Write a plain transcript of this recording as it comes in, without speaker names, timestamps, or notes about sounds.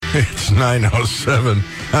It's 9:07.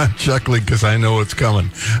 I'm chuckling because I know it's coming.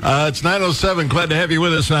 It's 9:07. Glad to have you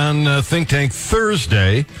with us on Think Tank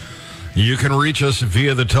Thursday. You can reach us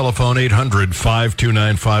via the telephone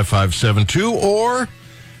 800-529-5572 or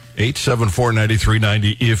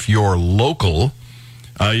 874-9390 if you're local.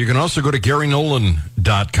 You can also go to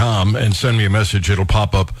GaryNolan.com and send me a message. It'll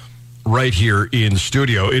pop up right here in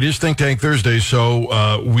studio. It is Think Tank Thursday,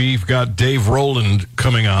 so we've got Dave Rowland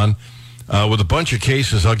coming on with a bunch of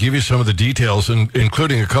cases. I'll give you some of the details,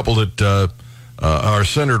 including a couple that are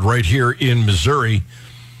centered right here in Missouri.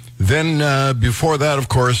 Then before that, of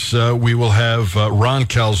course, we will have Ron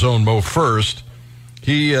Calzone Mo first.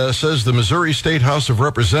 He says the Missouri State House of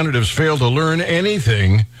Representatives failed to learn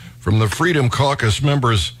anything from the Freedom Caucus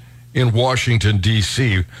members in Washington,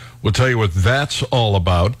 D.C. We'll tell you what that's all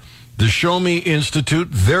about. The Show Me Institute,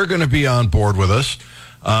 they're going to be on board with us.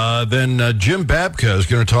 Then Jim Babka is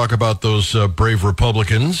going to talk about those brave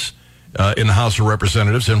Republicans in the House of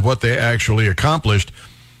Representatives and what they actually accomplished.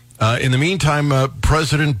 In the meantime,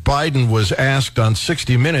 President Biden was asked on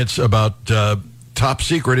 60 Minutes about top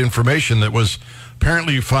secret information that was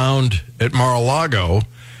apparently found at Mar-a-Lago.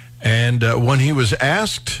 And when he was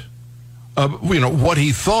asked, what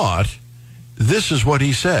he thought, this is what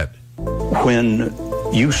he said. When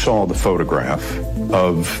you saw the photograph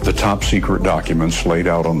of the top secret documents laid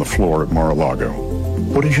out on the floor at Mar-a-Lago,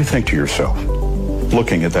 what did you think to yourself,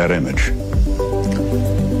 looking at that image?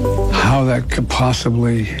 How that could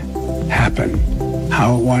possibly happen,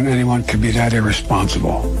 how anyone could be that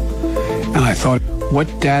irresponsible. And I thought, what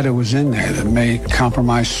data was in there that may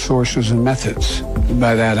compromise sources and methods?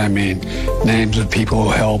 By that I mean names of people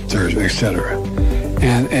who helped, or et cetera.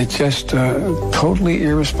 And it's just totally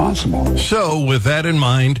irresponsible. So with that in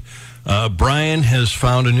mind, Brian has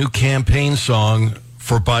found a new campaign song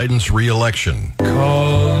for Biden's re-election.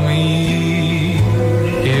 Call me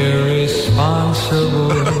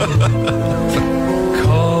irresponsible.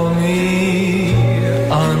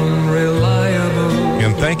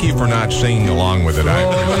 Thank you for not singing along with it.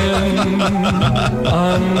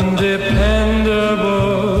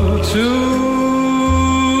 Undependable too.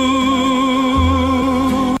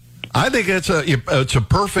 I think it's a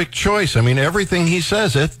perfect choice. I mean, everything he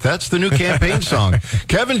says, that's the new campaign song.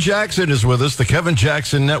 Kevin Jackson is with us, the Kevin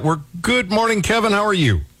Jackson Network. Good morning, Kevin. How are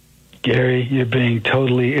you? Gary, you're being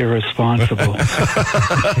totally irresponsible. Man,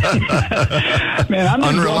 I'm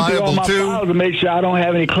just going through all my files to make sure I don't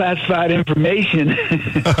have any classified information.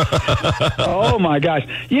 Oh my gosh!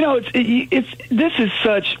 This is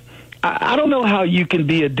such. I don't know how you can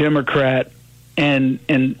be a Democrat and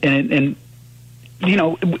with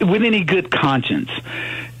any good conscience.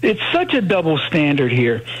 It's such a double standard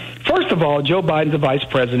here. First of all, Joe Biden's the vice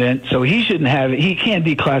president, so he shouldn't have it. He can't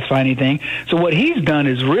declassify anything. So what he's done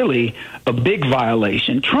is really a big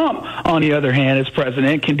violation. Trump, on the other hand, as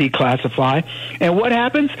president, can declassify. And what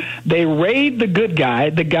happens? They raid the good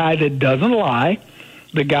guy, the guy that doesn't lie,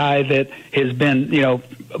 the guy that has been,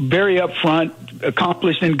 very upfront,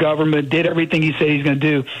 accomplished in government, did everything he said he's going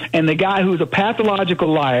to do, and the guy who's a pathological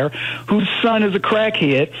liar, whose son is a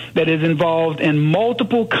crackhead, that is involved in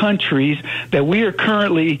multiple countries that we are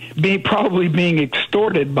currently probably being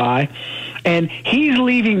extorted by. And he's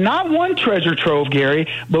leaving not one treasure trove, Gary,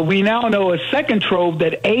 but we now know a second trove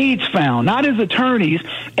that aides found, not his attorneys,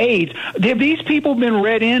 aides. Have these people been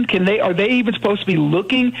read in? Are they even supposed to be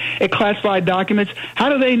looking at classified documents? How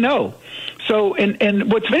do they know? So,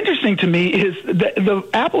 and what's interesting to me is that the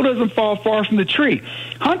apple doesn't fall far from the tree.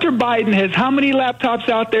 Hunter Biden has how many laptops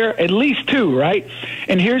out there? At least 2, right?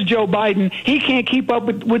 And here's Joe Biden. He can't keep up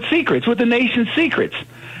with secrets, with the nation's secrets.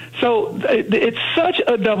 So it's such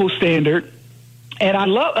a double standard. And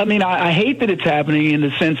I hate that it's happening in the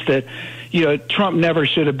sense that, Trump never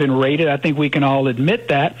should have been raided. I think we can all admit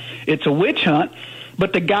that. It's a witch hunt.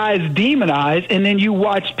 But the guy's demonized, and then you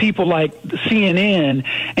watch people like CNN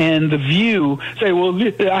and The View say, well,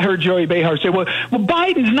 I heard Joey Behar say, well,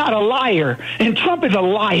 Biden's not a liar, and Trump is a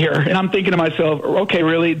liar. And I'm thinking to myself, okay,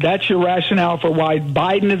 really, that's your rationale for why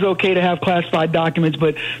Biden is okay to have classified documents,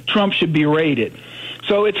 but Trump should be raided.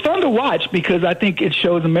 So it's fun to watch because I think it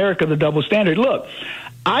shows America the double standard. Look,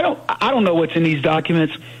 I don't know what's in these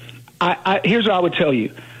documents. Here's what I would tell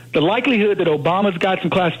you. The likelihood that Obama's got some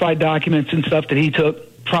classified documents and stuff that he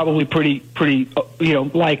took, probably pretty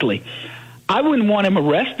likely. I wouldn't want him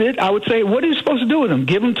arrested. I would say, what are you supposed to do with him?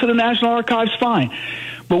 Give him to the National Archives, fine.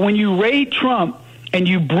 But when you raid Trump and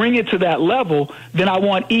you bring it to that level, then I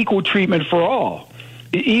want equal treatment for all.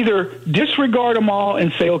 either disregard them all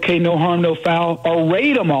and say, okay, no harm, no foul, or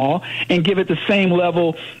rate them all and give it the same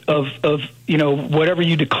level of whatever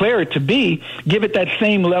you declare it to be, give it that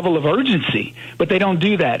same level of urgency. But they don't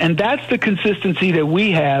do that. And that's the consistency that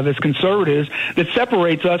we have as conservatives that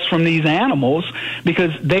separates us from these animals,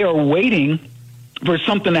 because they are waiting for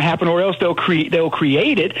something to happen, or else they'll create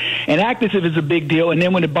it and act as if it's a big deal. And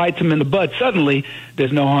then when it bites them in the butt, suddenly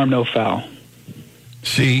there's no harm, no foul.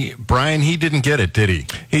 See, Brian, he didn't get it, did he?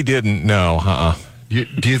 He didn't, no.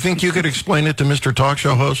 Do you think you could explain it to Mr. Talk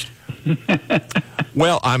Show host?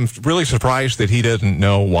 Well, I'm really surprised that he doesn't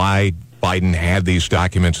know why Biden had these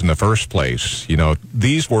documents in the first place. You know,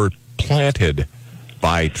 these were planted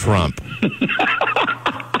by Trump.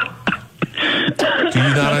 Do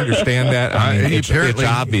you not understand that? I mean, it's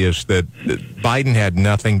obvious that Biden had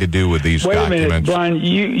nothing to do with these documents. Wait a minute, Brian.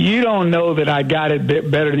 You don't know that I got it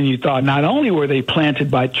better than you thought. Not only were they planted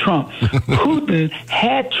by Trump, Putin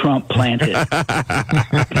had Trump planted.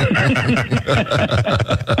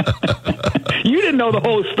 You didn't know the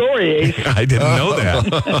whole story, Ace. I didn't know that.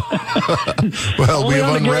 Well, only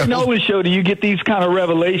on the Gary Nolan show do you get these kind of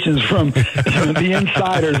revelations from the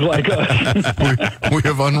insiders like us. We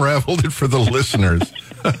have unraveled it for the listeners.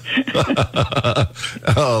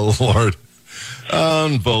 Oh, Lord.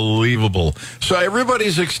 Unbelievable. So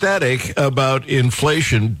everybody's ecstatic about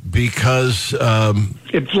inflation because...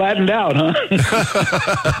 it flattened out, huh?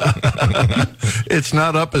 It's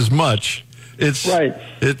not up as much. It's right.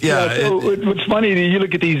 What's funny, you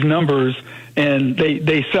look at these numbers and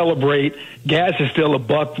they celebrate. Gas is still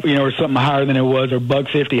 $1, or something higher than it was, or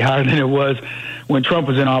 $1.50 higher than it was when Trump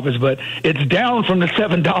was in office, but it's down from the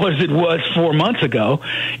 $7 it was 4 months ago,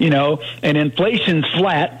 and inflation's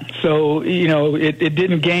flat. So, it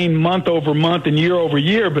didn't gain month over month and year over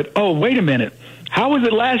year, but wait a minute. How was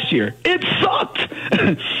it last year? It sucked.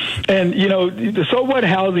 And, so what,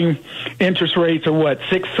 housing interest rates are what,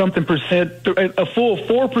 6% a full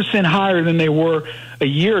 4% higher than they were a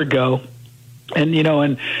year ago. And,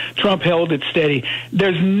 and Trump held it steady.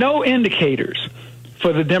 There's no indicators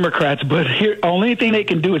for the Democrats, but only thing they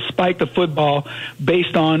can do is spike the football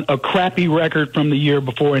based on a crappy record from the year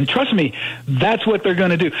before. And trust me, that's what they're going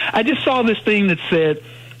to do. I just saw this thing that said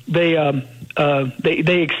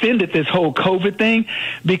they extended this whole COVID thing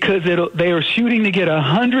because they are shooting to get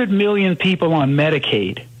 100 million people on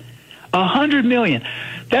Medicaid. 100 million.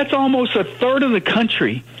 That's almost a third of the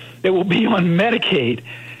country that will be on Medicaid.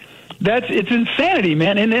 It's insanity,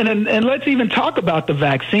 man. And let's even talk about the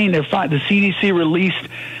vaccine. The CDC released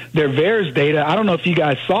their VAERS data. I don't know if you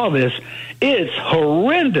guys saw this. It's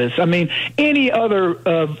horrendous. I mean, any other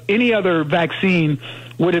vaccine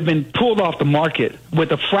would have been pulled off the market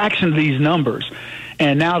with a fraction of these numbers.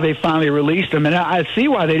 And now they finally released them. And I see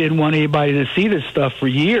why they didn't want anybody to see this stuff for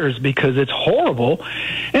years, because it's horrible.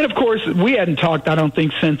 And, of course, we hadn't talked, I don't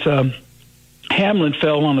think, since Hamlin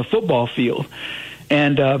fell on the football field.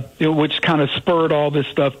 And which kind of spurred all this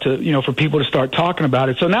stuff to, for people to start talking about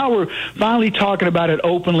it. So now we're finally talking about it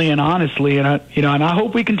openly and honestly, and I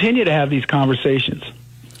hope we continue to have these conversations.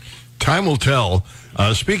 Time will tell.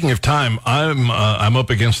 Speaking of time, I'm up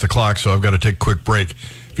against the clock, so I've got to take a quick break.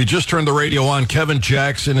 If you just turned the radio on, Kevin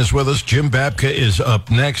Jackson is with us. Jim Babka is up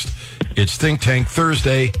next. It's Think Tank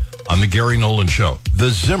Thursday on the Gary Nolan Show, the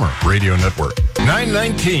Zimmer Radio Network.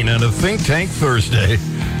 9:19 on a Think Tank Thursday.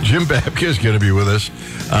 Jim Babka is going to be with us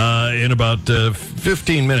in about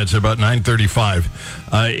 15 minutes, about 9:35.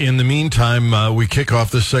 In the meantime, we kick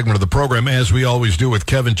off this segment of the program, as we always do, with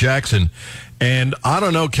Kevin Jackson. And I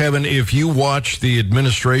don't know, Kevin, if you watched the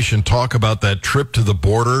administration talk about that trip to the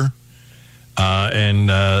border and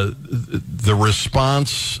the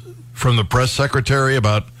response from the press secretary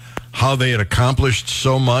about how they had accomplished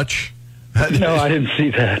so much. No, I didn't see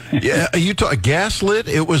that. Yeah, you gaslit?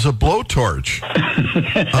 It was a blowtorch.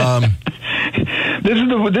 This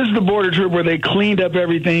is the border trip where they cleaned up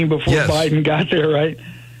everything before Biden got there, right?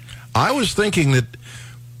 I was thinking that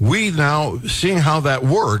we now, seeing how that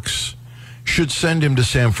works, should send him to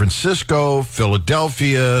San Francisco,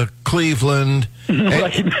 Philadelphia, Cleveland,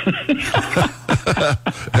 right.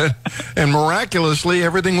 and miraculously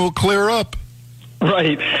everything will clear up.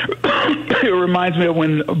 Right. It reminds me of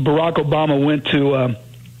when Barack Obama went to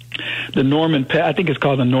I think it's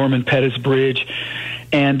called the Norman Pettis Bridge,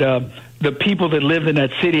 and the people that lived in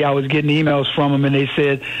that city, I was getting emails from them, and they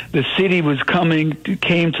said the city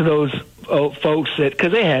came to those folks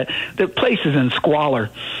because they had the places in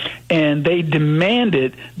squalor, and they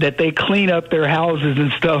demanded that they clean up their houses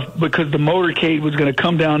and stuff because the motorcade was going to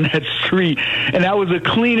come down that street, and that was the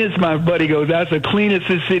cleanest. My buddy goes, that's the cleanest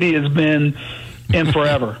this city has been in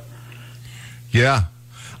forever. Yeah.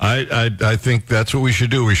 I think that's what we should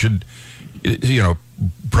do. We should,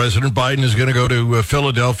 President Biden is going to go to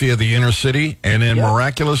Philadelphia, the inner city, and then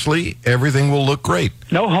miraculously everything will look great.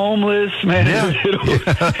 No homeless, man.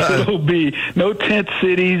 Yeah. It'll be no tent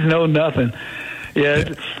cities, no nothing.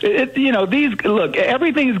 Yeah,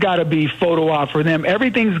 everything's got to be photo op for them.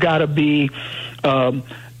 Everything's got to be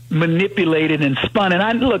manipulated and spun.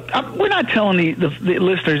 And we're not telling the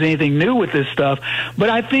listeners anything new with this stuff, but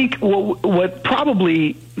I think what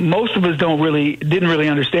probably most of us didn't really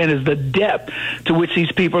understand is the depth to which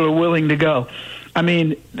these people are willing to go. I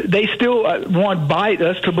mean, they still want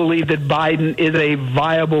us to believe that Biden is a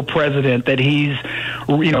viable president, that he's,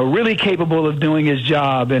 really capable of doing his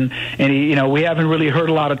job, and he, we haven't really heard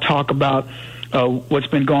a lot of talk about what's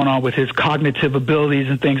been going on with his cognitive abilities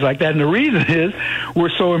and things like that. And the reason is we're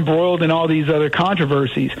so embroiled in all these other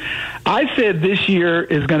controversies. I said this year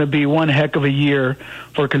is going to be one heck of a year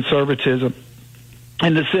for conservatism,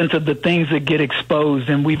 in the sense of the things that get exposed.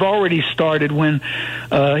 And we've already started when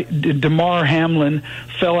Damar Hamlin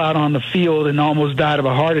fell out on the field and almost died of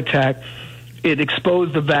a heart attack. It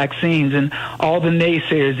exposed the vaccines and all the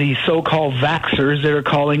naysayers, these so-called vaxxers they're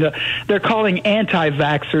calling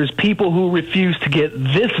anti-vaxxers people who refuse to get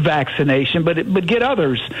this vaccination, but get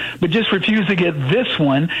others, but just refuse to get this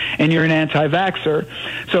one, and you're an anti-vaxxer.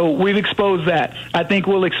 So we've exposed that. I think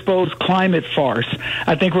we'll expose climate farce.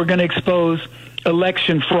 I think we're going to expose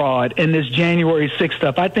election fraud and this January 6th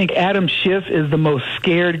stuff. I think Adam Schiff is the most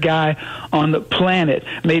scared guy on the planet,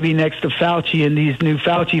 maybe next to Fauci and these new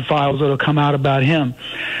Fauci files that will come out about him.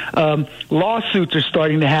 Lawsuits are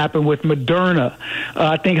starting to happen with Moderna.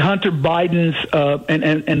 I think Hunter Biden's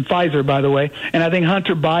and Pfizer, by the way, and I think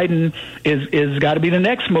Hunter Biden is got to be the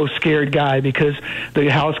next most scared guy, because the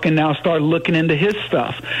House can now start looking into his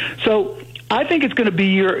stuff. So I think it's going to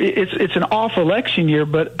be it's an off election year,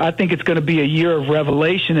 but I think it's going to be a year of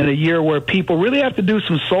revelation, and a year where people really have to do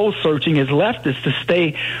some soul searching as leftists to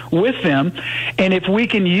stay with them. And if we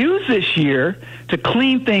can use this year to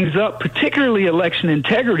clean things up, particularly election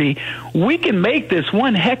integrity, we can make this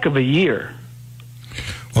one heck of a year.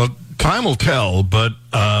 Well, time will tell, but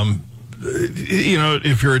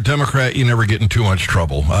if you're a Democrat, you never get in too much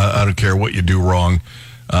trouble. I don't care what you do wrong.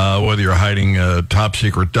 Whether you're hiding top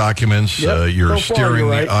secret documents, you're steering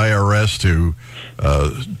the IRS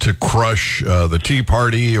to crush the Tea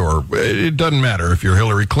Party, or it doesn't matter if you're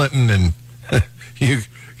Hillary Clinton and you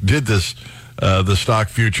did this, the stock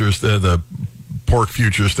futures, the pork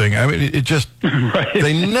futures thing. I mean, it just,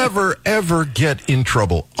 they never, ever get in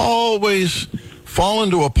trouble. Always fall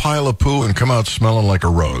into a pile of poo and come out smelling like a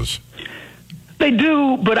rose. They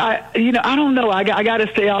do, but I don't know. I got to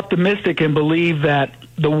stay optimistic and believe that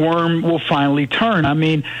the worm will finally turn. I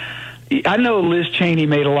mean, I know Liz Cheney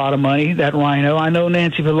made a lot of money, that rhino. I know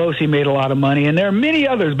Nancy Pelosi made a lot of money, and there are many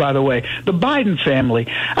others, by the way. The Biden family.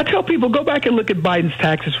 I tell people, go back and look at Biden's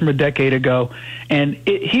taxes from a decade ago, and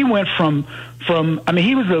he went from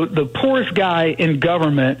he was the poorest guy in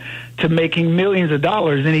government to making millions of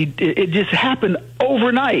dollars, and it just happened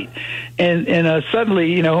overnight. And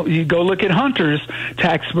suddenly, you go look at Hunter's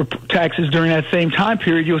taxes during that same time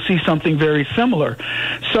period, you'll see something very similar.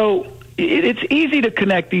 So it's easy to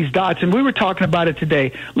connect these dots, and we were talking about it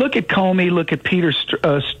today. Look at Comey, look at Peter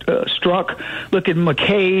Strzok, look at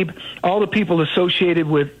McCabe, all the people associated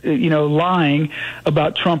with, lying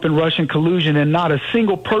about Trump and Russian collusion, and not a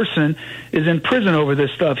single person is in prison over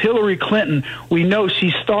this stuff. Hillary Clinton, we know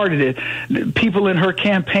she started it. People in her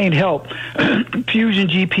campaign helped. Fusion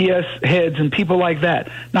GPS heads and people like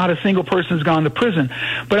that. Not a single person's gone to prison.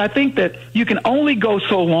 But I think that you can only go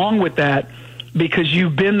so long with that, because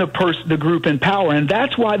you've been the group in power. And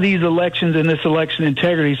that's why these elections and this election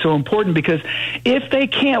integrity is so important, because if they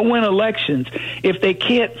can't win elections, if they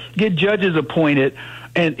can't get judges appointed,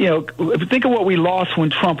 and, think of what we lost when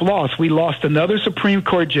Trump lost. We lost another Supreme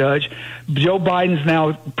Court judge. Joe Biden's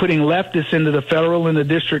now putting leftists into the federal and the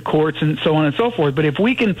district courts and so on and so forth. But if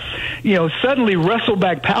we can, suddenly wrestle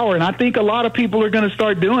back power, and I think a lot of people are going to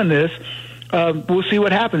start doing this, we'll see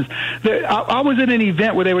what happens. I was at an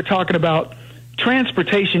event where they were talking about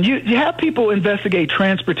transportation. You have people investigate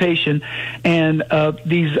transportation and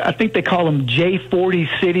these, I think they call them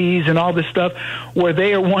J40 cities and all this stuff, where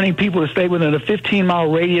they are wanting people to stay within a 15-mile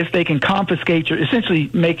radius. They can confiscate essentially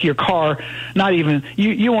make your car, not even,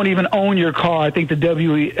 you won't even own your car. I think the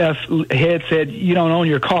WEF head said you don't own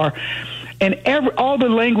your car. And all the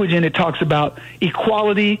language in it talks about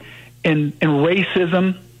equality and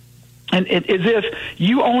racism. And as if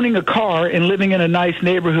you owning a car and living in a nice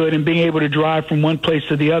neighborhood and being able to drive from one place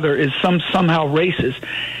to the other is somehow racist.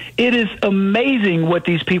 It is amazing what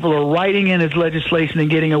these people are writing in as legislation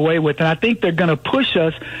and getting away with, and I think they're going to push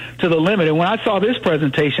us to the limit. And when I saw this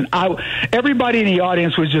presentation, everybody in the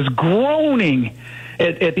audience was just groaning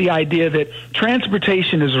at the idea that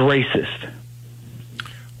transportation is racist.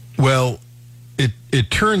 Well,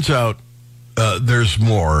 it turns out there's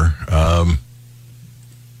more.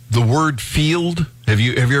 The word field. Have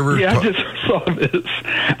you ever? Yeah, I just saw this.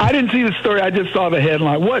 I didn't see the story. I just saw the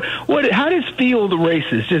headline. What? How does field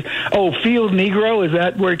racist? Just field Negro? Is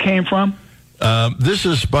that where it came from? This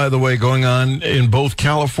is, by the way, going on in both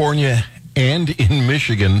California and in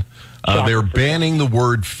Michigan. They're banning the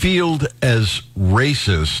word field as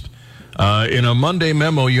racist. In a Monday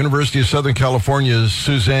memo, University of Southern California's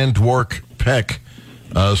Suzanne Dwork Peck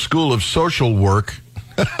School of Social Work.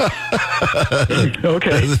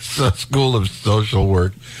 Okay. School of Social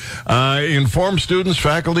Work informed students,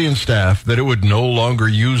 faculty, and staff that it would no longer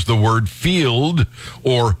use the word field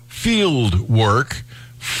or field work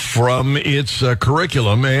from its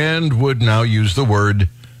curriculum and would now use the word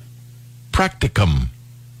practicum.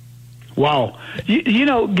 Wow. You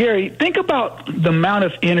know, Gary, think about the amount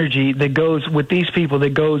of energy that goes with these people that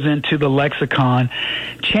goes into the lexicon,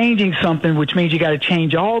 changing something, which means you got to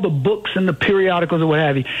change all the books and the periodicals or what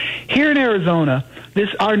have you. Here in Arizona,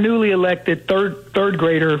 our newly elected third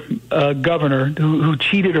grader governor who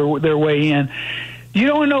cheated their way in, you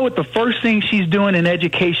don't know what the first thing she's doing in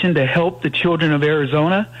education to help the children of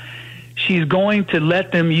Arizona? She's going to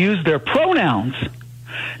let them use their pronouns.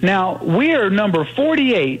 Now, we are number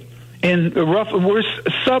 48. We're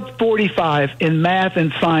sub 45 in math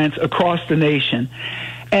and science across the nation.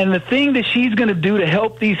 And the thing that she's going to do to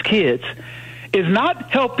help these kids is not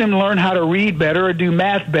help them learn how to read better or do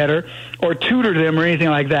math better or tutor them or anything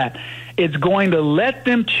like that. It's going to let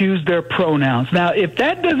them choose their pronouns. Now, if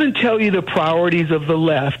that doesn't tell you the priorities of the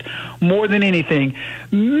left, more than anything,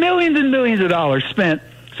 millions and millions of dollars spent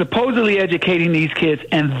supposedly educating these kids,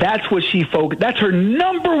 and that's what that's her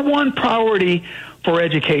number one priority for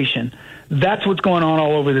education. That's what's going on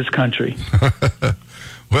all over this country.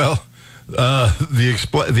 Well,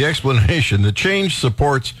 the explanation, the change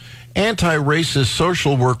supports anti-racist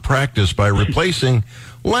social work practice by replacing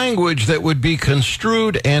language that would be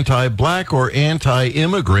construed anti-black or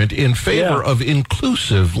anti-immigrant in favor of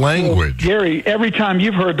inclusive language. Well, Gary, every time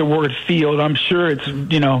you've heard the word field, I'm sure it's,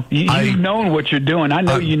 you've known what you're doing. I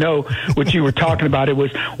know you know what you were talking about. It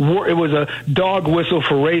was a dog whistle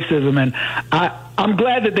for racism, and I'm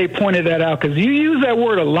glad that they pointed that out because you use that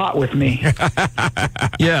word a lot with me.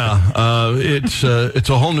 Yeah, it's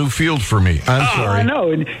a whole new field for me. I'm sorry. I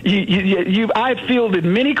know, and I've fielded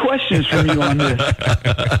many questions from you on this.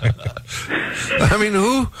 I mean,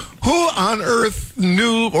 who on earth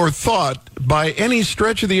knew or thought by any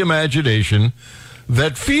stretch of the imagination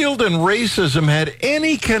that field and racism had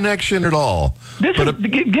any connection at all? This is a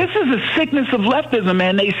sickness of leftism,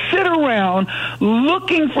 man. They sit around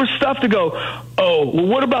looking for stuff to go, well,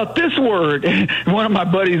 what about this word? One of my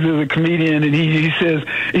buddies is a comedian, and he goes,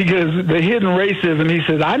 the hidden racism. He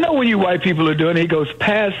says, I know what you white people are doing. He goes,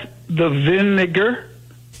 pass the vinegar.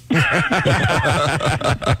 It's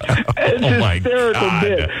hysterical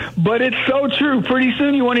bit. But it's so true. Pretty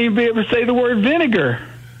soon you won't even be able to say the word vinegar.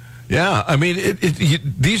 Yeah, I mean,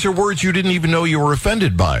 these are words you didn't even know you were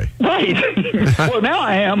offended by. Right. Well, now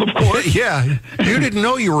I am, of course. Yeah, you didn't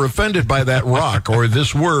know you were offended by that rock or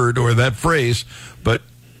this word or that phrase, but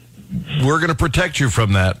we're going to protect you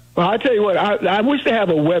from that. Well, I tell you what, I wish they have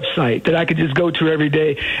a website that I could just go to every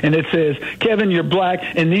day, and it says, Kevin, you're black,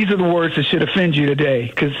 and these are the words that should offend you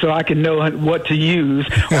today, so I can know what to use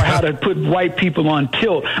or how to put white people on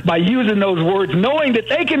tilt by using those words, knowing that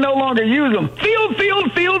they can no longer use them. Field,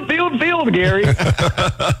 Gary.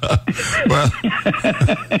 Well,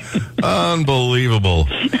 unbelievable.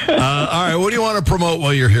 All right, what do you want to promote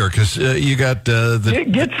while you're here? Because you got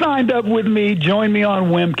Get signed up with me. Join me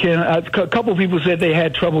on Wimkin. A couple people said they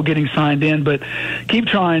had trouble getting signed in, but keep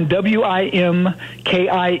trying. WIMKIN.com.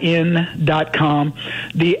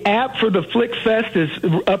 The app for the Flick Fest is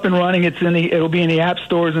up and running. It'll be in the app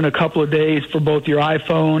stores in a couple of days for both your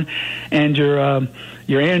iPhone and your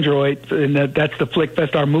Android, and that's the Flick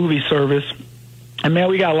Fest, our movie service. And man,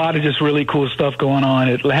 we got a lot of just really cool stuff going on.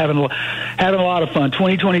 Having a lot of fun.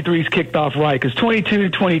 2023's kicked off right because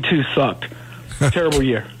 22 sucked. Terrible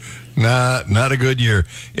year. Not a good year.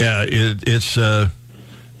 Yeah, it's a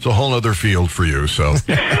whole other field for you. So,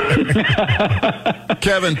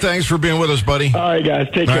 Kevin, thanks for being with us, buddy. All right, guys,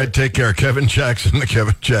 take care. All right, take care. Kevin Jackson, the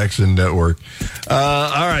Kevin Jackson Network.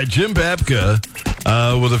 All right, Jim Babka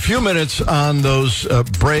with a few minutes on those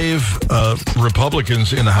brave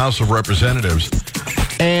Republicans in the House of Representatives.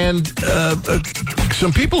 And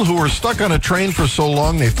some people who were stuck on a train for so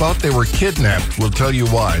long they thought they were kidnapped. We'll tell you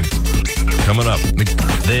why. Coming up.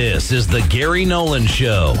 This is the Gary Nolan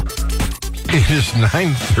Show. It is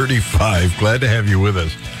 9:35. Glad to have you with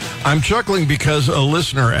us. I'm chuckling because a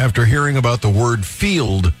listener, after hearing about the word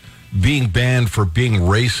field being banned for being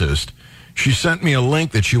racist, she sent me a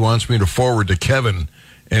link that she wants me to forward to Kevin,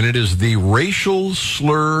 and it is the racial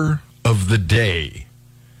slur of the day.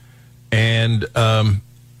 And I'll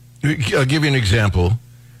give you an example.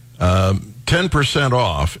 10%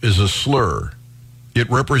 off is a slur. It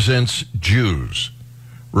represents Jews,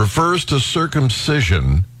 refers to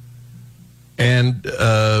circumcision and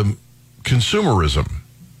consumerism.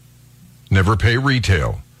 Never pay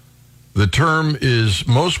retail. The term is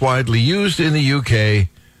most widely used in the UK,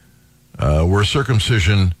 where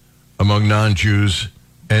circumcision among non-Jews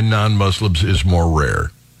and non-Muslims is more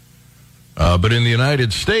rare. But in the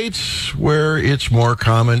United States, where it's more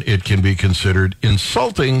common, it can be considered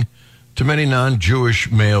insulting to many non-Jewish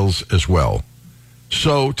males as well.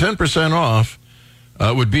 So 10% off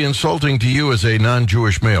would be insulting to you as a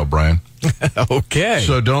non-Jewish male, Brian. Okay.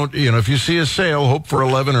 So don't, if you see a sale, hope for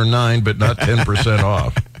 11 or 9, but not 10%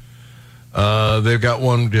 off. They've got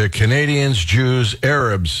one, Canadians, Jews,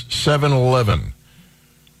 Arabs, 7-Eleven.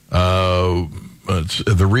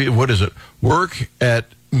 What is it? Work at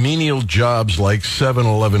menial jobs like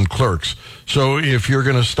 7-Eleven clerks. So if you're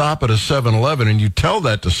going to stop at a 7-Eleven and you tell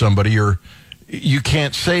that to somebody, you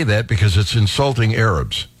can't say that because it's insulting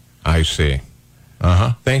Arabs. I see.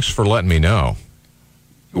 Thanks for letting me know.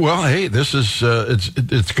 Well, hey, this is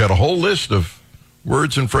it's got a whole list of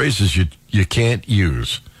words and phrases you can't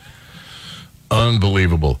use.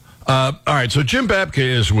 Unbelievable. All right, so Jim Babka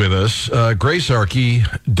is with us,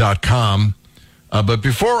 gracearchy.com. But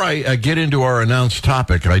before I get into our announced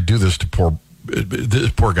topic, and I do this to this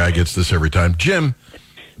poor guy gets this every time. Jim,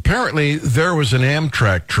 apparently there was an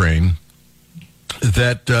Amtrak train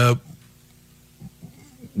that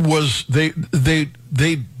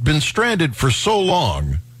they'd been stranded for so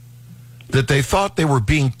long that they thought they were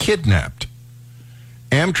being kidnapped.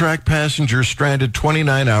 Amtrak passengers stranded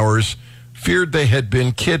 29 hours, feared they had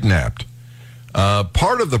been kidnapped.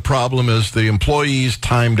 Part of the problem is the employees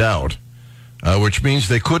timed out, which means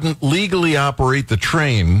they couldn't legally operate the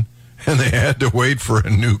train, and they had to wait for a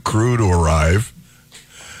new crew to arrive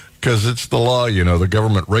because it's the law, the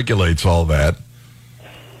government regulates all that.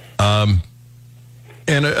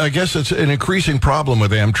 And I guess it's an increasing problem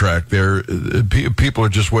with Amtrak. People are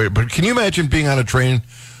just waiting. But can you imagine being on a train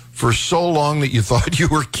for so long that you thought you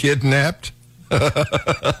were kidnapped?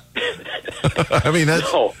 I mean,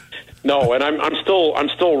 that's no. And I'm still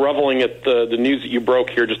reveling at the news that you broke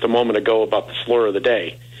here just a moment ago about the slur of the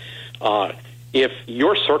day. If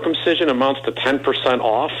your circumcision amounts to 10%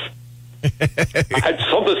 off,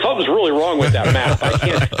 something's really wrong with that math. I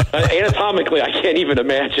can't anatomically. I can't even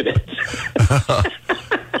imagine it.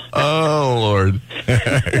 Oh Lord,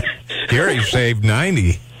 Gary saved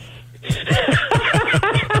 90.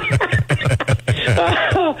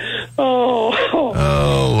 Oh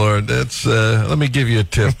Lord, that's. Let me give you a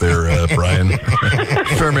tip there, Brian.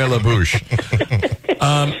 Ferme la bouche.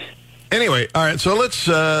 Anyway, all right. So let's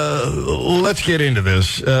get into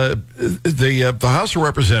this. The House of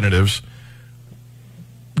Representatives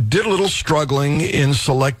did a little struggling in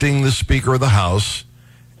selecting the Speaker of the House,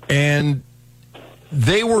 and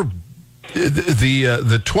they were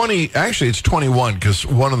the 20. Actually, it's 21 because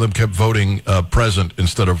one of them kept voting present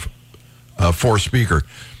instead of for Speaker.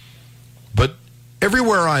 But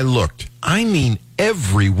everywhere I looked, I mean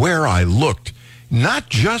everywhere I looked, not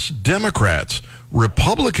just Democrats,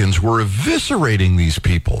 Republicans were eviscerating these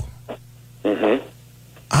people. Mm-hmm.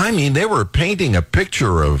 I mean, they were painting a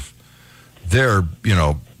picture of they're,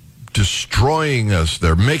 destroying us.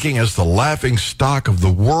 They're making us the laughing stock of the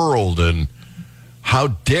world, and how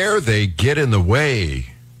dare they get in the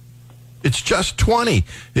way? It's just 20,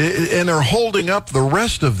 and they're holding up the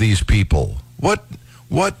rest of these people. What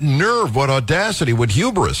nerve, what audacity, what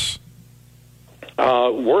hubris.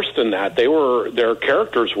 Worse than that, their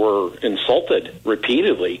characters were insulted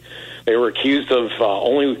repeatedly. They were accused of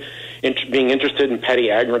only being interested in petty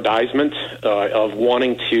aggrandizement, of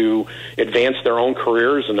wanting to advance their own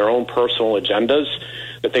careers and their own personal agendas,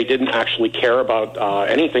 that they didn't actually care about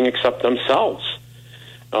anything except themselves.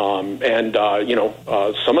 Some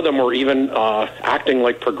of them were even acting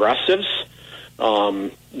like progressives.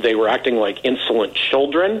 They were acting like insolent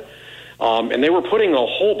children. And they were putting a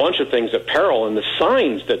whole bunch of things at peril, and the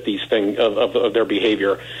signs that these things of their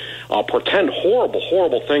behavior portend horrible,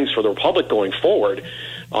 horrible things for the Republic going forward.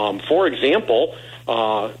 For example,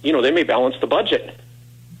 they may balance the budget.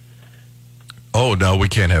 Oh, no, we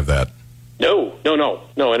can't have that. No.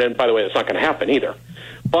 And then, by the way, that's not going to happen either.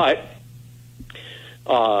 But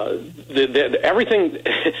everything,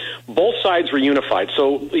 both sides were unified.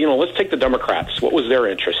 So, let's take the Democrats. What was their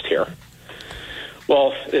interest here?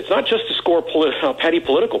 Well, it's not just to score petty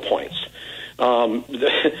political points.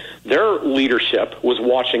 Their leadership was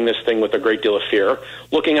watching this thing with a great deal of fear,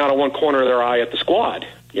 looking out of one corner of their eye at the squad,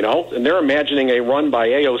 and they're imagining a run by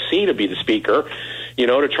AOC to be the speaker,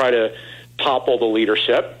 to try to topple the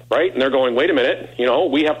leadership, right? And they're going, wait a minute,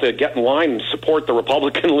 we have to get in line and support the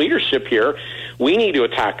Republican leadership here. We need to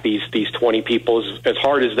attack these 20 people as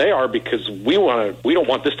hard as they are because we don't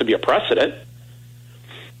want this to be a precedent.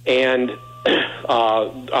 And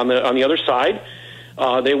on the other side,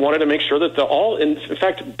 they wanted to make sure that in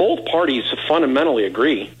fact, both parties fundamentally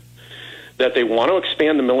agree that they want to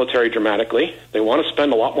expand the military dramatically. They want to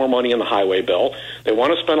spend a lot more money on the highway bill. They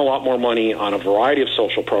want to spend a lot more money on a variety of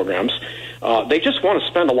social programs. They just want to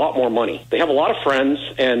spend a lot more money. They have a lot of friends,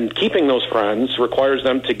 and keeping those friends requires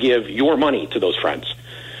them to give your money to those friends.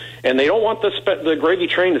 And they don't want the gravy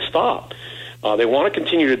train to stop. They want to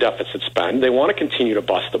continue to deficit spend. They want to continue to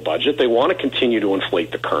bust the budget. They want to continue to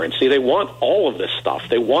inflate the currency. They want all of this stuff.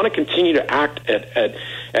 They want to continue to act at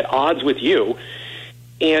odds with you.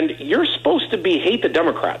 And you're supposed to hate the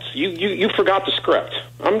Democrats. You forgot the script.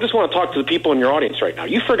 I just want to talk to the people in your audience right now.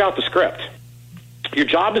 You forgot the script. Your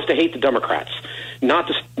job is to hate the Democrats, not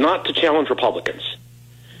to challenge Republicans.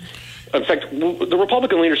 In fact, the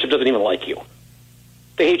Republican leadership doesn't even like you.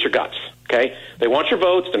 They hate your guts, okay? They want your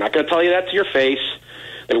votes. They're not going to tell you that to your face.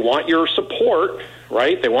 They want your support,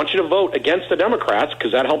 right? They want you to vote against the Democrats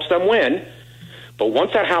because that helps them win. But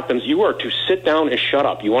once that happens, you are to sit down and shut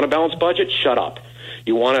up. You want a balanced budget? Shut up.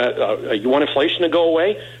 You want inflation to go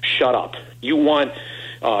away? Shut up. You want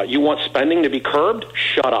spending to be curbed?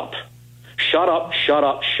 Shut up. Shut up, shut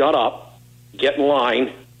up, shut up. Get in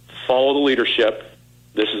line. Follow the leadership.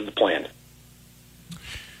 This is the plan.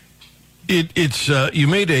 It's you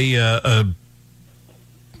made a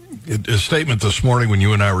statement this morning when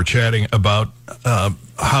you and I were chatting about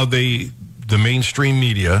how the mainstream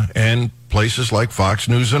media and places like Fox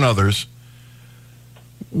News and others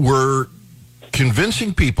were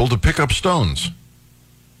convincing people to pick up stones.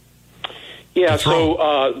 Yeah,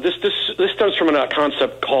 so this stems from a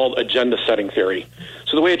concept called agenda setting theory.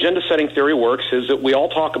 So the way agenda setting theory works is that we all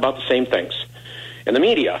talk about the same things. And the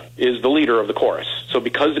media is the leader of the chorus. So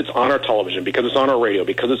because it's on our television, because it's on our radio,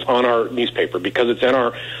 because it's on our newspaper, because it's on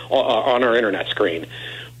our internet screen,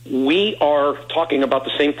 we are talking about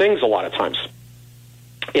the same things a lot of times.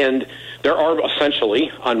 And there are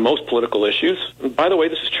essentially, on most political issues, and by the way,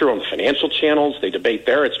 this is true on the financial channels, they debate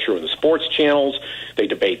there, it's true in the sports channels, they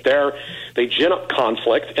debate there, they gin up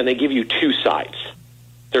conflict, and they give you two sides.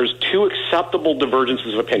 There's two acceptable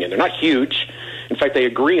divergences of opinion. They're not huge. In fact, they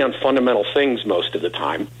agree on fundamental things most of the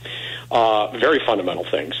time, very fundamental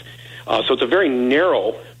things. So it's a very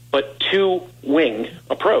narrow but two-wing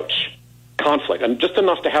approach, conflict, and just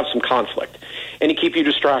enough to have some conflict, and to keep you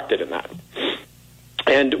distracted in that.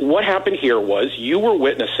 And what happened here was you were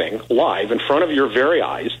witnessing live in front of your very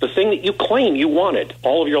eyes the thing that you claim you wanted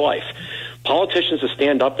all of your life. Politicians to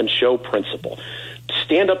stand up and show principle, to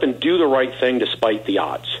stand up and do the right thing despite the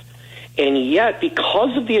odds. And yet,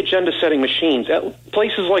 because of the agenda-setting machines at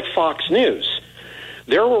places like Fox News,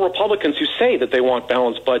 there were Republicans who say that they want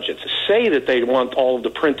balanced budgets, say that they want all of the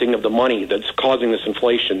printing of the money that's causing this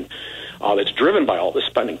inflation that's driven by all this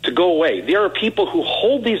spending to go away. There are people who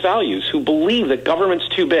hold these values, who believe that government's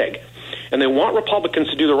too big, and they want Republicans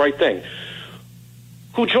to do the right thing,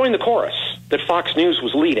 who joined the chorus that Fox News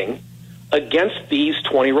was leading against these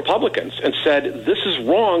 20 Republicans and said, this is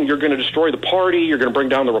wrong, you're going to destroy the party, you're going to bring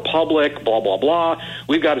down the Republic, blah, blah, blah.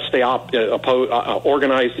 We've got to stay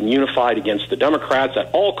organized and unified against the Democrats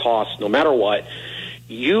at all costs, no matter what.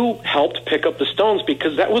 You helped pick up the stones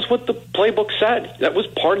because that was what the playbook said. That was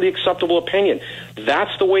part of the acceptable opinion.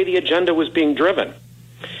 That's the way the agenda was being driven.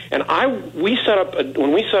 And when we set up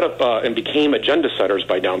and became agenda setters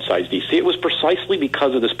by Downsize DC, it was precisely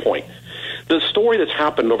because of this point. The story that's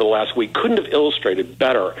happened over the last week couldn't have illustrated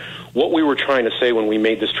better what we were trying to say when we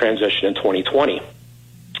made this transition in 2020.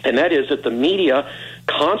 And that is that the media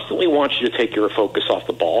constantly wants you to take your focus off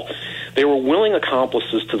the ball. They were willing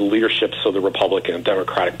accomplices to the leaderships of the Republican and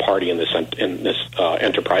Democratic Party in this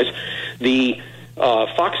enterprise. The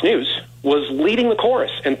Fox News was leading the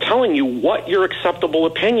chorus and telling you what your acceptable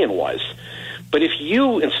opinion was. But if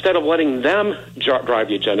you, instead of letting them drive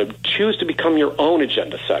the agenda, choose to become your own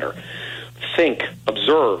agenda setter, think,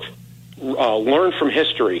 observe, learn from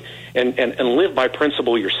history, and live by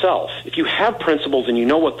principle yourself. If you have principles and you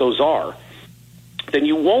know what those are, then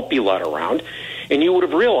you won't be led around, and you would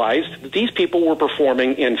have realized that these people were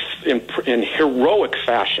performing in heroic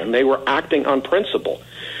fashion. They were acting on principle.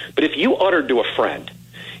 But if you uttered to a friend,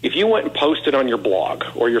 if you went and posted on your blog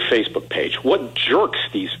or your Facebook page what jerks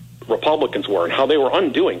these Republicans were and how they were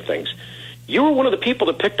undoing things, you were one of the people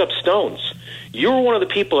that picked up stones. You were one of the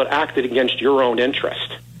people that acted against your own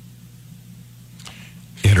interest.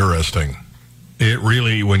 Interesting. It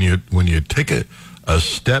really, when you take a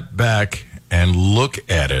step back and look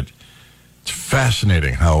at it, it's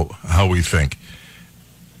fascinating how we think.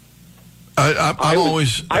 I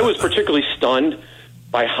was particularly stunned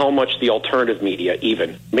by how much the alternative media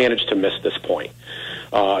even managed to miss this point.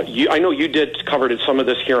 I know you covered some of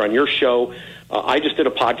this here on your show. I just did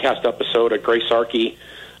a podcast episode at Grace Archie,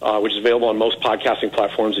 which is available on most podcasting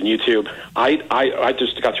platforms and YouTube. I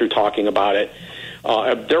just got through talking about it.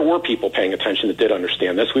 There were people paying attention that did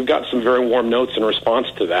understand this. We've got some very warm notes in response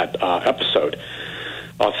to that episode,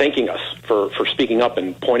 thanking us for speaking up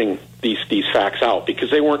and pointing these facts out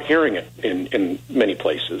because they weren't hearing it in many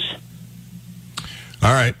places.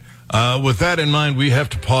 All right. With that in mind, we have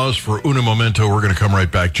to pause for Uno Momento. We're going to come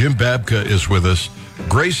right back. Jim Babka is with us.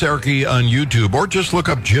 Grace Archie on YouTube, or just look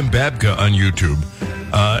up Jim Babka on YouTube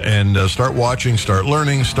and start watching, start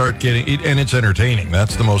learning, start getting it. And it's entertaining.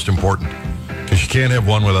 That's the most important because you can't have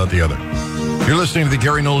one without the other. You're listening to The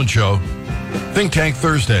Gary Nolan Show, Think Tank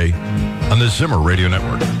Thursday on the Zimmer Radio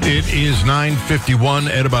Network. It is 9:51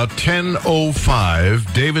 at about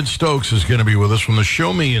 10:05. David Stokes is going to be with us from the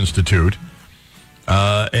Show Me Institute.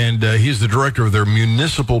 And he's the director of their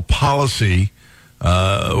municipal policy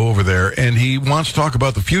over there. And he wants to talk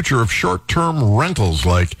about the future of short-term rentals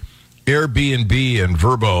like Airbnb and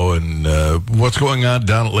Vrbo and what's going on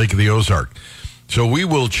down at Lake of the Ozark. So we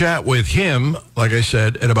will chat with him, like I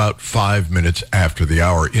said, at about 5 minutes after the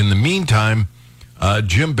hour. In the meantime,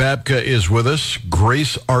 Jim Babka is with us.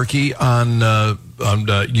 Grace Archie on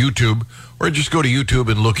YouTube. Or just go to YouTube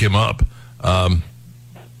and look him up.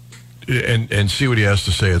 And see what he has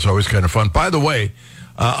to say. It's always kind of fun. By the way,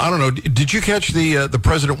 I don't know, did you catch the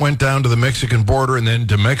president went down to the Mexican border and then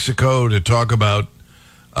to Mexico to talk about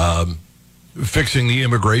fixing the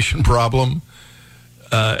immigration problem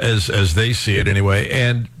as they see it anyway?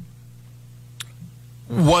 And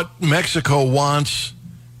what Mexico wants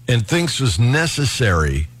and thinks is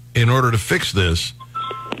necessary in order to fix this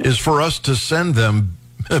is for us to send them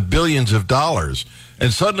billions of dollars.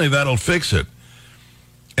 And suddenly that'll fix it.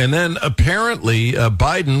 And then apparently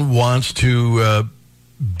Biden wants to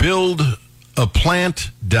build a plant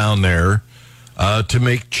down there to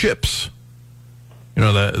make chips. You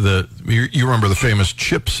know, you remember the famous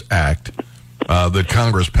CHIPS Act that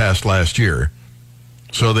Congress passed last year.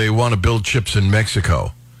 So they want to build chips in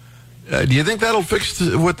Mexico. Do you think that'll fix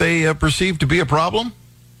what they perceive to be a problem?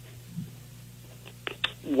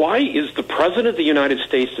 Why is the President of the United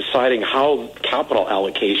States deciding how capital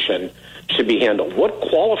allocation should be handled? What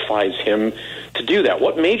qualifies him to do that?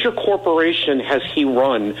 What major corporation has he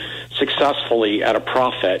run successfully at a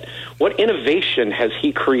profit? What innovation has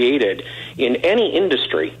he created in any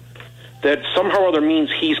industry that somehow or other means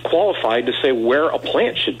he's qualified to say where a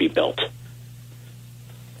plant should be built?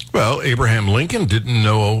 Well, Abraham Lincoln didn't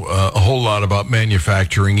know a whole lot about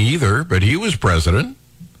manufacturing either, but he was president.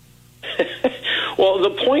 Well,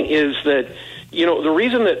 the point is that, you know, the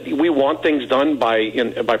reason that we want things done by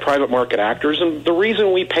private market actors, and the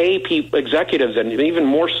reason we pay executives and even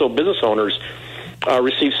more so business owners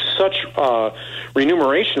receive such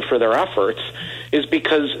remuneration for their efforts, is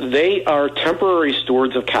because they are temporary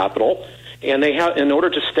stewards of capital, and they have, in order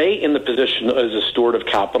to stay in the position as a steward of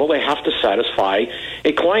capital, they have to satisfy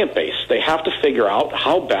a client base. They have to figure out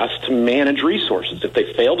how best to manage resources. If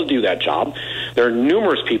they fail to do that job, there are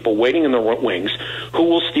numerous people waiting in the wings who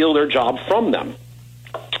will steal their job from them.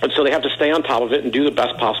 And so they have to stay on top of it and do the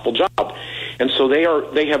best possible job. And so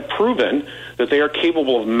they have proven that they are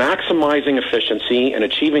capable of maximizing efficiency and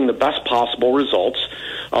achieving the best possible results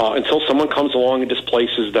until someone comes along and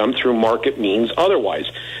displaces them through market means otherwise.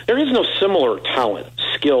 There is no similar talent,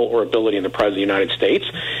 skill, or ability in the President of the United States.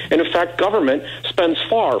 And in fact, government spends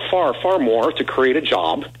far, far, far more to create a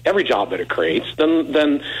job, every job that it creates, than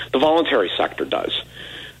the voluntary sector does.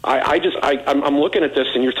 I'm looking at this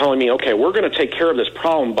and you're telling me, okay, we're going to take care of this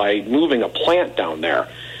problem by moving a plant down there.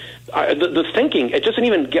 The thinking, it doesn't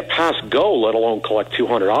even get past go, let alone collect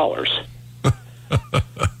 $200.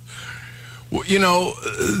 Well, you know,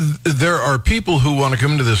 there are people who want to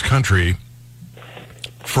come to this country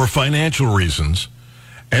for financial reasons,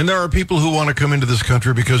 and there are people who want to come into this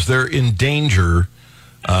country because they're in danger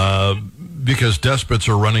because despots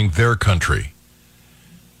are running their country.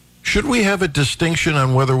 Should we have a distinction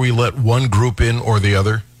on whether we let one group in or the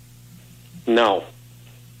other? No,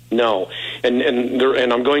 and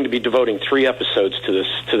I'm going to be devoting 3 episodes to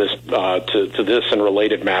this and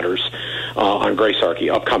related matters on Grace-Archy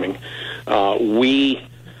upcoming. We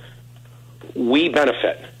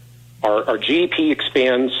benefit. Our GDP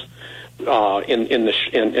expands in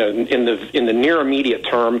the near immediate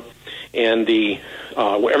term, and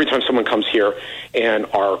every time someone comes here, and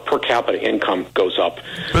our per capita income goes up.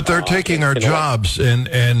 But they're taking our jobs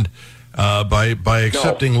and by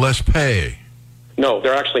accepting less pay. No,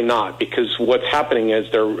 they're actually not, because what's happening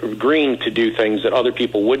is they're agreeing to do things that other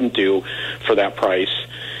people wouldn't do for that price,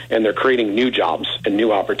 and they're creating new jobs and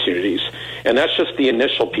new opportunities. And that's just the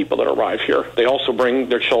initial people that arrive here. They also bring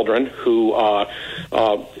their children who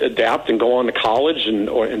adapt and go on to college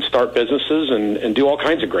and start businesses and do all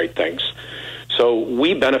kinds of great things. So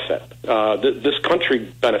we benefit. This country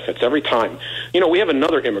benefits every time. We have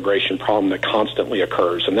another immigration problem that constantly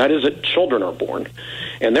occurs, and that is that children are born.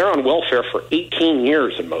 And they're on welfare for 18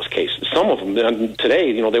 years in most cases. Some of them,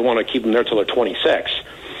 today, they want to keep them there till they're 26.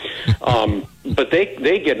 But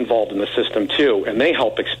they get involved in the system, too, and they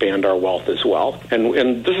help expand our wealth as well.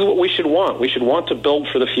 And this is what we should want. We should want to build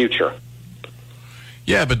for the future.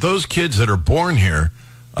 Yeah, but those kids that are born here,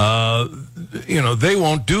 they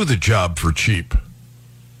won't do the job for cheap.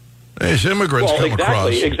 As immigrants come across.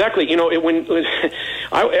 Exactly.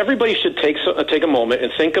 Everybody should take a moment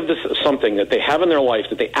and think of this as something that they have in their life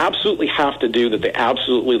that they absolutely have to do, that they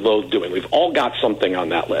absolutely loathe doing. We've all got something on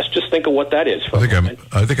that list. Just think of what that is for a moment.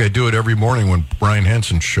 I think I do it every morning when Brian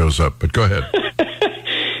Henson shows up, but go ahead.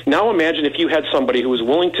 Now imagine if you had somebody who was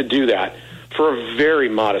willing to do that for a very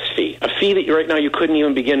modest fee, a fee that right now you couldn't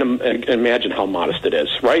even begin to imagine how modest it is,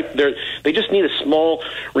 right? They just need a small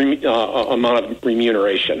amount of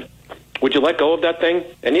remuneration. Would you let go of that thing?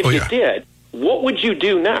 And if you did, what would you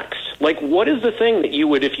do next? Like, what is the thing that you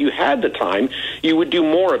would, if you had the time, you would do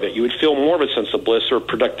more of it? You would feel more of a sense of bliss or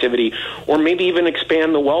productivity, or maybe even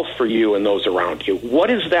expand the wealth for you and those around you.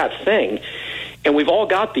 What is that thing? And we've all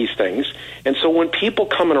got these things. And so when people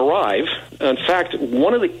come and arrive, in fact,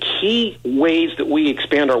 one of the key ways that we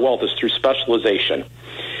expand our wealth is through specialization.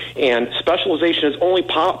 And specialization is only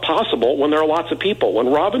possible when there are lots of people. When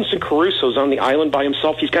Robinson Crusoe's on the island by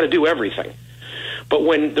himself, he's got to do everything. But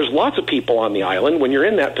when there's lots of people on the island, when you're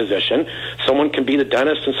in that position, someone can be the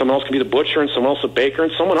dentist, and someone else can be the butcher, and someone else a baker,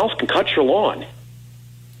 and someone else can cut your lawn.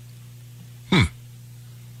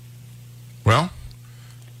 Well,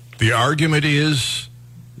 the argument is,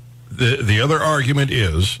 the other argument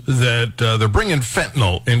is that they're bringing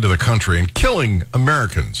fentanyl into the country and killing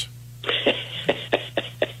Americans.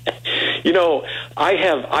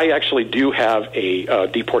 I actually do have a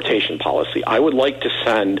deportation policy. I would like to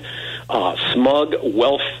send smug,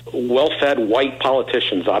 well-fed white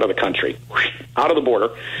politicians out of the country, out of the border,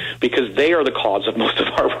 because they are the cause of most of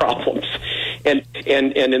our problems. And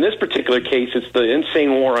in this particular case, it's the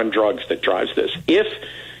insane war on drugs that drives this.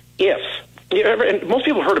 And most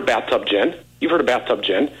people have heard of bathtub gin. You've heard of bathtub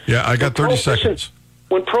gin. Yeah, I got 30 seconds.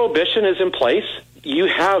 When prohibition is in place, you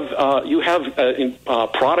have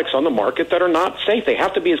products on the market that are not safe. They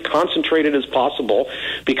have to be as concentrated as possible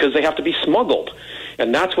because they have to be smuggled.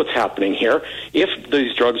 And that's what's happening here. If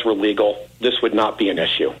these drugs were legal, this would not be an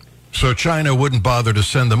issue. So China wouldn't bother to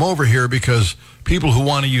send them over here because people who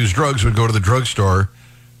want to use drugs would go to the drugstore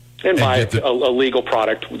and buy a legal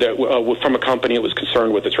product that, from a company that was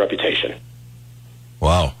concerned with its reputation.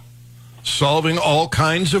 Wow. Solving all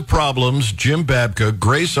kinds of problems. Jim Babka,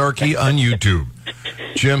 Grace-Archy on YouTube.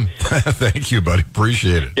 Jim, thank you, buddy.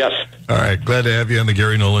 Appreciate it. Yes. All right. Glad to have you on the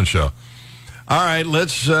Gary Nolan Show. All right.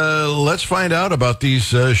 Let's find out about these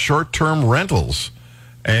short-term rentals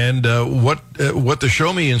and what the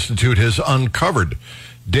Show Me Institute has uncovered.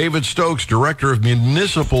 David Stokes, Director of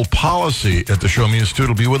Municipal Policy at the Show Me Institute,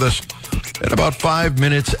 will be with us at about 5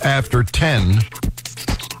 minutes after 10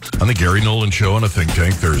 on the Gary Nolan Show on a Think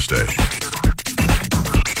Tank Thursday.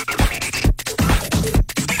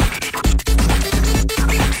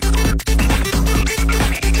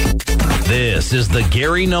 This is the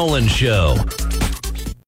Gary Nolan Show.